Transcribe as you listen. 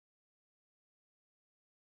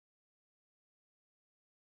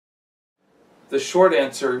the short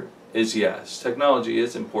answer is yes. Technology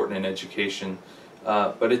is important in education,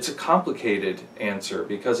 but it's a complicated answer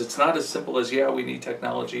because it's not as simple as, yeah, we need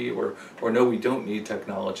technology, or no, we don't need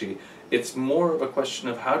technology. It's more of a question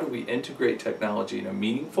of how do we integrate technology in a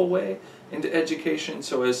meaningful way into education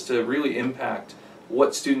so as to really impact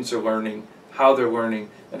what students are learning, how they're learning,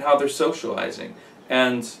 and how they're socializing.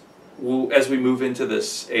 And as we move into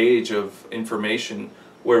this age of information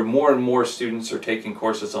where more and more students are taking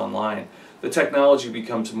courses online, the technology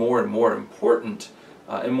becomes more and more important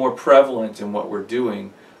and more prevalent in what we're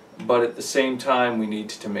doing. But at the same time, we need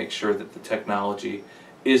to make sure that the technology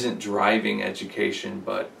isn't driving education,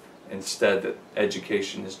 but instead that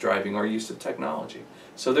education is driving our use of technology.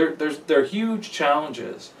 So there are huge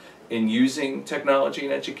challenges in using technology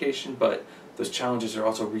in education, but those challenges are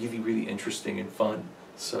also really, really interesting and fun.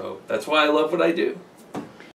 So that's why I love what I do.